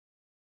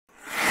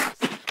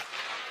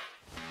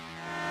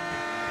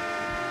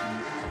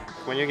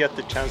When you get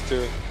the chance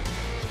to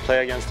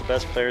play against the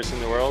best players in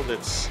the world,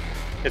 it's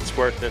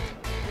worth it.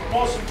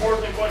 Most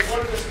importantly, boys,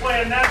 what did this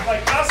play in net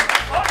like us?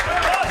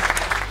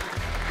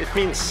 It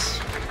means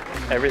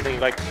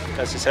everything. Like,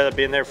 as you said, I've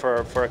been there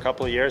for a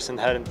couple of years and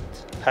hadn't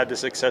had the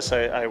success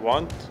I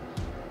want.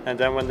 And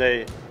then when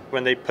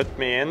they put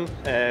me in,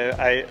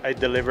 I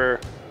deliver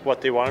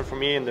what they wanted from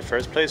me in the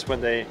first place when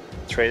they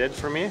traded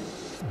for me.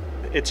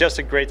 It's just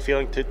a great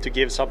feeling to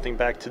give something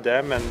back to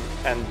them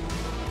and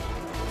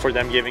for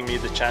them giving me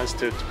the chance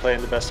to play in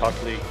the best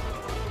hockey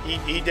league.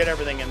 He did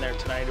everything in there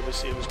tonight. It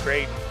was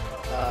great.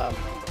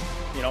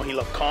 You know, he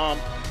looked calm,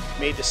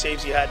 made the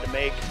saves he had to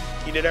make.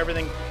 He did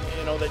everything,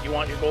 you know, that you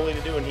want your goalie to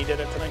do, and he did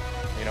it tonight.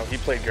 You know, he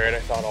played great, I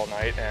thought, all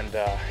night, and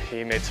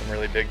he made some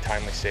really big,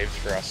 timely saves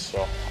for us.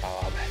 So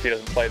if he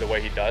doesn't play the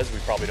way he does, we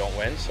probably don't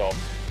win. So,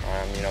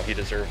 you know, he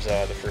deserves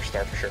the first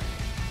star for sure.